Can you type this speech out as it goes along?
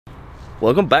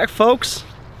Welcome back, folks.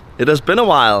 It has been a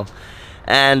while,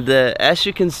 and as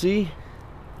you can see,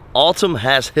 autumn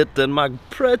has hit Denmark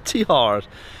pretty hard,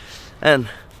 and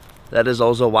that is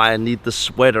also why I need the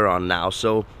sweater on now.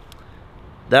 So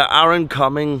there aren't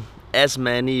coming as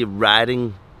many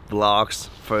riding vlogs,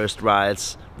 first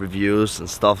rides, reviews and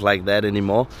stuff like that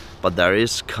anymore, but there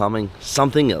is coming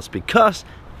something else, because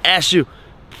as you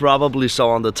probably saw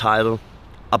on the title,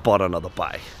 I bought another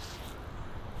bike.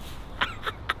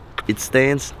 It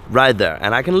stands right there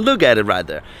and I can look at it right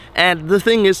there. And the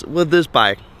thing is, with this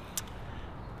bike,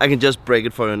 I can just break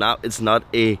it for you now, it's not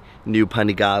a new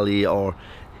Panigale or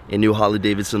a new Harley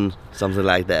Davidson, something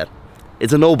like that.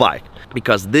 It's an old bike,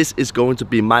 because this is going to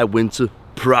be my winter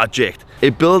project. A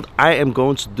build I am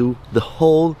going to do the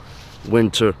whole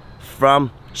winter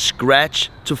from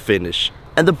scratch to finish.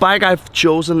 And the bike I've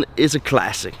chosen is a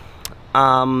classic.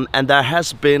 And there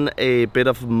has been a bit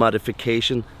of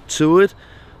modification to it,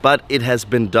 but it has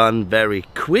been done very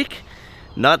quick,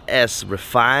 not as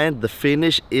refined. The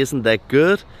finish isn't that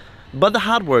good, but the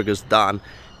hard work is done,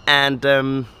 and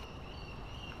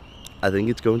I think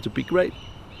it's going to be great.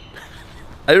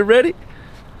 Are you ready?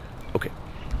 Okay.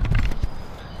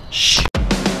 Shh.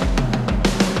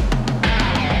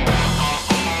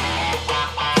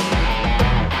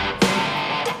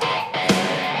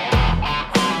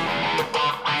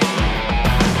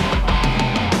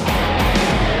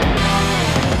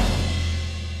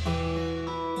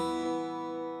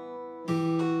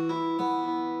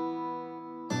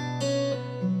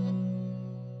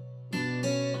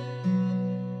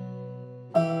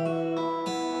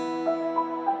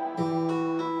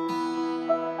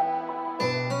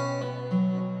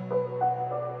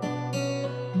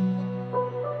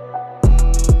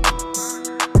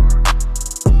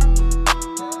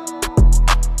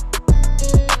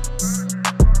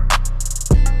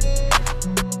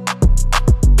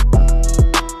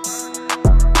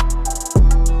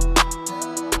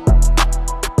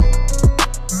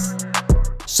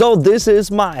 So this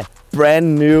is my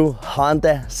brand new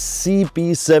Honda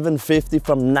CB750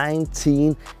 from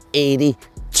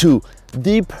 1982.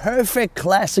 The perfect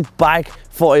classic bike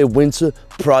for a winter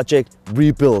project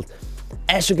rebuild.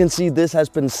 As you can see, this has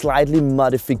been slightly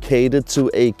modified to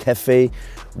a cafe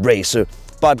racer,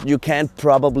 but you can't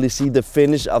probably see the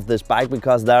finish of this bike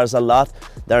because there's a lot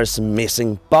that is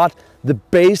missing. But the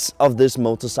base of this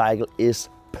motorcycle is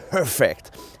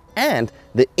perfect, and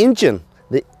the engine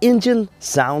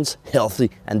sounds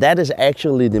healthy, and that is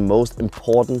actually the most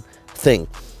important thing.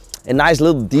 A nice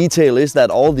little detail is that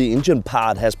all the engine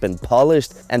part has been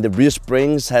polished and the rear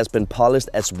springs has been polished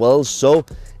as well, so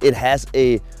it has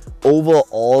a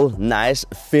overall nice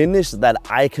finish that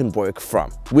I can work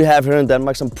from. We have here in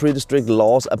Denmark some pretty strict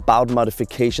laws about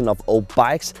modification of old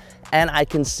bikes, and I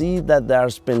can see that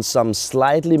there's been some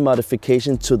slightly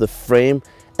modification to the frame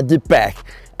at the back.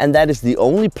 And that is the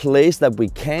only place that we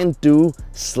can do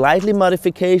slightly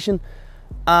modification,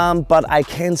 but I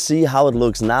can't see how it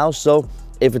looks now. So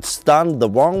if it's done the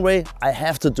wrong way, I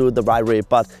have to do it the right way.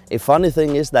 But a funny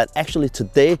thing is that actually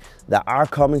today there are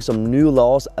coming some new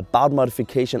laws about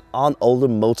modification on older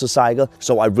motorcycles.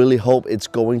 So I really hope it's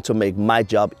going to make my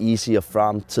job easier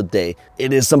from today.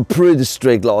 It is some pretty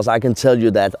strict laws, I can tell you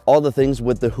that. All the things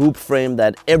with the hoop frame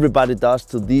that everybody does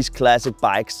to these classic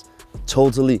bikes,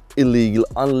 totally illegal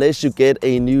unless you get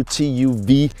a new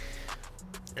TUV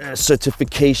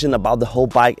certification about the whole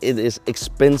bike. It is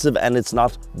expensive and it's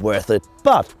not worth it,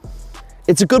 but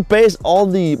it's a good base. All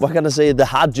the, what can I say, the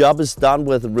hard job is done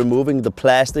with removing the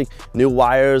plastic, new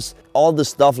wires, all the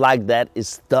stuff like that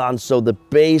is done. So the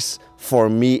base for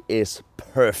me is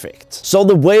perfect. So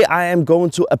the way I am going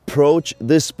to approach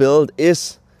this build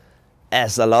is,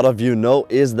 as a lot of you know,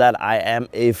 is that I am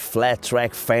a flat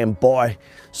track fanboy.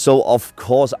 So of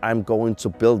course I'm going to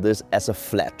build this as a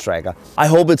flat tracker. I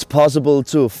hope it's possible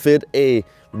to fit a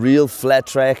real flat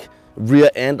track rear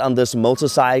end on this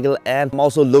motorcycle, and I'm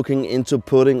also looking into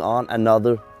putting on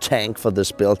another tank for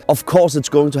this build. Of course it's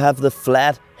going to have the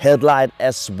flat headlight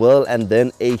as well, and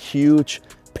then a huge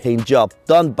paint job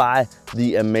done by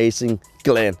the amazing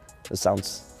Glenn. That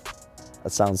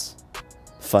sounds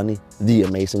funny, the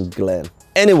amazing Glenn.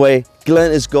 Anyway,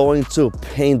 Glenn is going to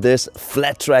paint this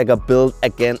flat tracker build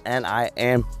again, and I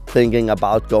am thinking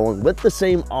about going with the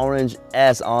same orange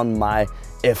as on my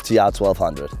FTR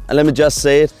 1200. And let me just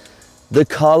say it, the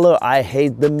color I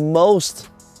hate the most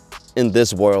in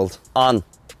this world on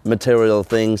material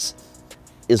things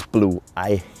is blue.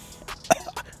 I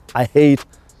hate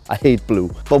I hate blue.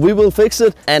 But we will fix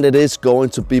it, and it is going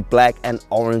to be black and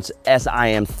orange as I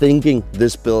am thinking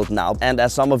this build now. And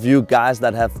as some of you guys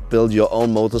that have built your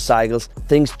own motorcycles,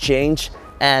 things change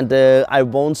And I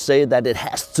won't say that it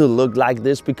has to look like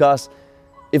this, because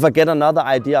if I get another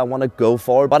idea, I want to go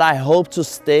for it. But I hope to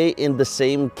stay in the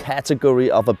same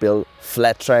category of a build: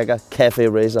 flat tracker, cafe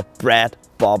racer, Brad,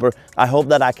 bobber. I hope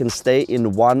that I can stay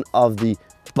in one of the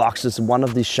boxes, one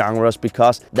of the genres,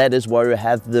 because that is where you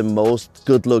have the most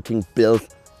good looking build,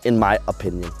 in my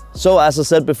opinion. So as I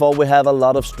said before, we have a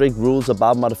lot of strict rules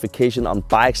about modification on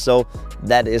bikes. So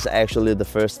that is actually the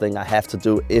first thing I have to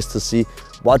do, is to see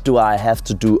what do I have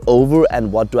to do over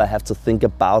and what do I have to think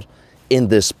about in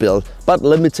this build. But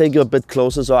let me take you a bit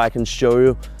closer so I can show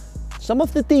you some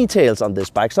of the details on this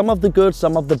bike, some of the good,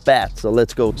 some of the bad. So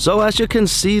let's go. So as you can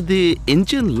see, the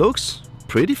engine looks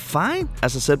pretty fine.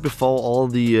 As I said before, all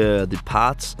the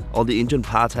parts, all the engine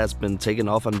parts has been taken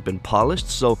off and been polished,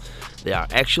 so they are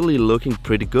actually looking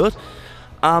pretty good.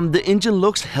 The engine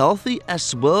looks healthy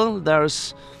as well.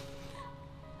 There's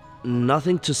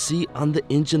nothing to see on the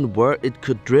engine where it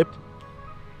could drip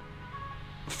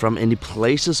from any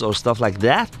places or stuff like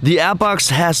that. The airbox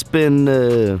has been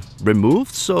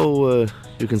removed, so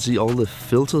you can see all the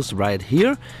filters right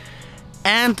here.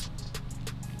 And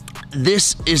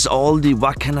this is all the,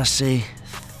 what can I say,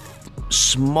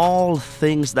 small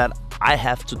things that I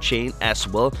have to change as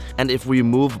well. And if we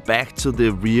move back to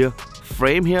the rear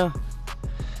frame here,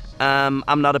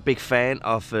 I'm not a big fan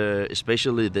of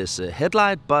especially this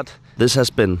headlight, but this has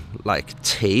been like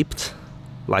taped,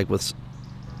 like with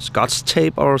Scotch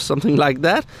tape or something like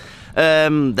that.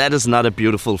 That is not a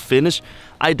beautiful finish.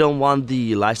 I don't want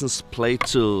the license plate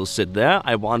to sit there.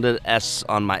 I want it as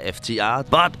on my FTR.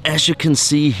 But as you can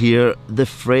see here, the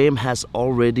frame has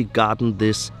already gotten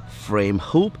this frame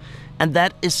hoop, and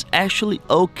that is actually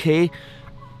okay,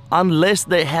 unless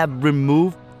they have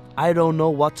removed, I don't know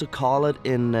what to call it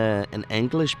in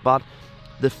English, but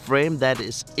the frame that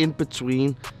is in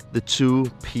between the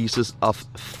two pieces of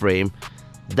frame.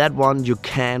 That one you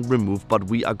can remove, but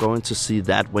we are going to see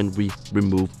that when we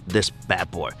remove this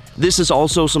bad boy. This is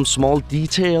also some small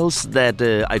details that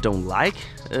I don't like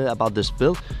about this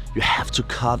build. You have to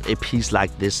cut a piece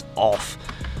like this off.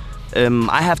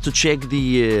 I have to check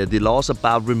the laws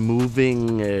about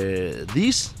removing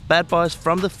these bad boys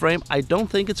from the frame. I don't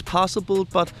think it's possible,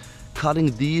 but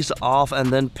cutting these off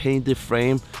and then paint the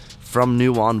frame from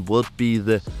new on would be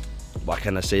the, what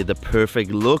can I say, the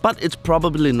perfect look. But it's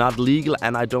probably not legal,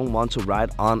 and I don't want to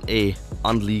ride on a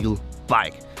illegal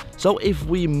bike. So if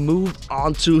we move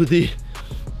on to the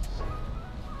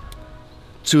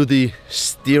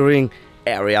steering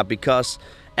area, because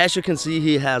as you can see,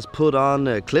 he has put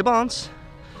on clip-ons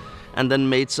and then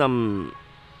made something.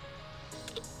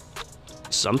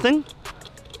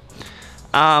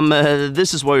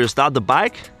 This is where you start the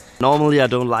bike. Normally I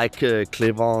don't like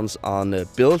clip-ons on a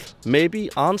build,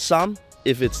 maybe on some,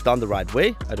 if it's done the right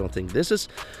way. I don't think this is,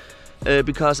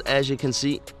 because as you can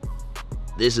see,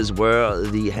 this is where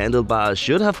the handlebar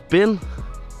should have been.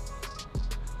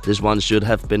 This one should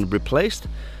have been replaced,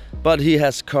 but he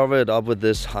has covered it up with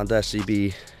this Honda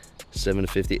CB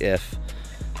 750F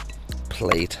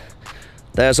plate.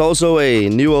 There's also a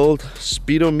new old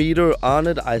speedometer on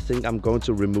it. I think I'm going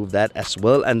to remove that as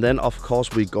well. And then of course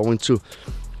we're going to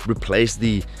replace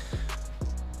the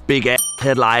big ass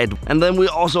headlight, and then we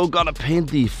also gonna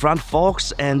paint the front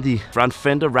forks and the front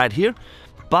fender right here.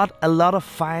 But a lot of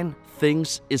fine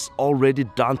things is already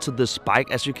done to this bike.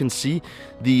 As you can see,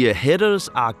 the headers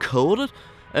are coated.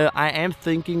 I am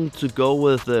thinking to go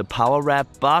with power wrap,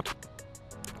 but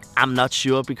I'm not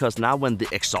sure, because now when the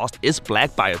exhaust is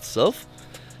black by itself,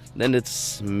 then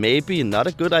it's maybe not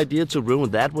a good idea to ruin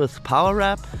that with power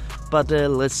wrap. But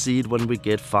let's see it when we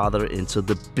get farther into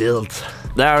the build.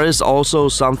 There is also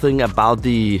something about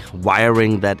the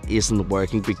wiring that isn't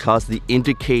working, because the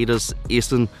indicators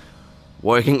isn't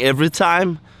working every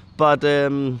time. But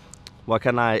what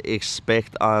can I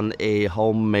expect on a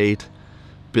homemade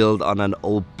build on an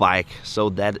old bike? So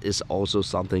that is also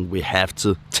something we have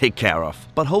to take care of.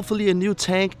 But hopefully a new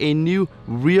tank, a new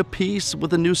rear piece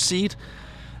with a new seat.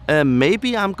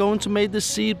 Maybe I'm going to make the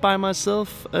seat by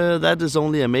myself. That is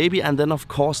only a maybe. And then of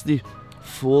course the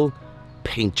full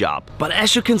paint job. But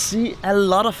as you can see, a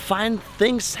lot of fine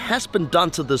things has been done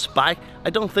to this bike. I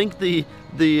don't think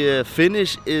the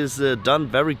finish is done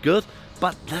very good,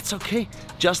 but that's okay.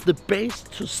 Just the base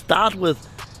to start with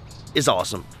is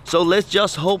awesome. So let's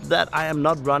just hope that I am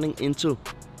not running into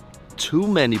too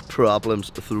many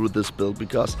problems through this build,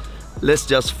 because let's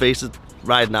just face it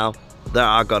right now, there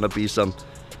are gonna be some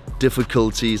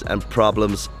difficulties and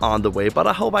problems on the way, but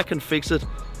I hope I can fix it.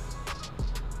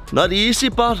 Not easy,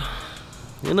 but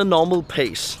in a normal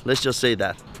pace, let's just say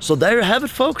that. So there you have it,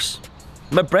 folks,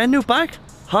 my brand new bike,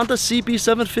 Honda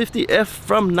CB750F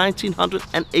from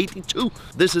 1982.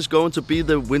 This is going to be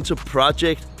the winter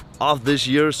project of this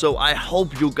year, so I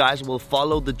hope you guys will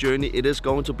follow the journey. It is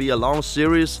going to be a long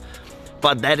series,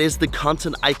 but that is the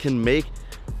content I can make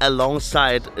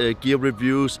alongside gear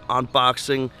reviews,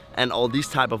 unboxing, and all these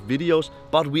type of videos.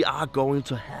 But we are going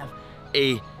to have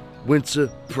a winter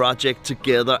project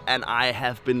together, and I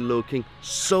have been looking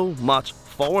so much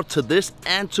forward to this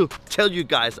and to tell you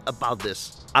guys about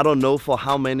this. I don't know for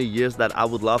how many years that I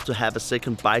would love to have a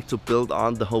second bike to build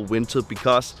on the whole winter,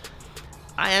 because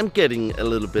I am getting a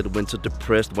little bit winter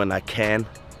depressed when I can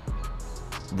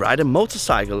ride a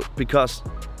motorcycle, because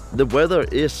the weather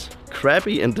is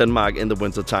crappy in Denmark in the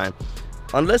winter time.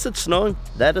 Unless it's snowing,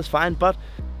 that is fine, but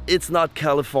it's not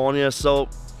California, so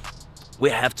we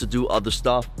have to do other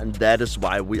stuff, and that is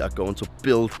why we are going to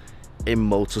build a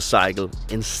motorcycle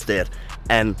instead.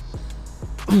 And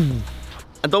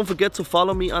don't forget to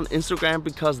follow me on Instagram,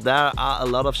 because there are a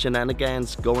lot of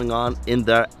shenanigans going on in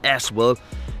there as well.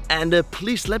 And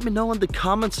please let me know in the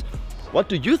comments, what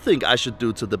do you think I should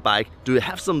do to the bike? Do you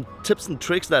have some tips and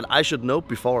tricks that I should know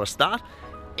before I start?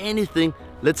 Anything,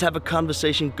 let's have a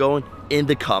conversation going in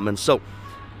the comments. So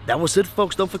that was it,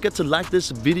 folks. Don't forget to like this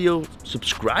video,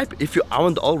 subscribe if you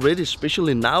aren't already,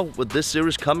 especially now with this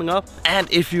series coming up. And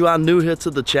if you are new here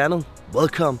to the channel,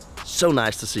 welcome. So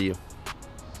nice to see you.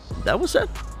 That was it.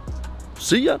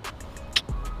 See ya.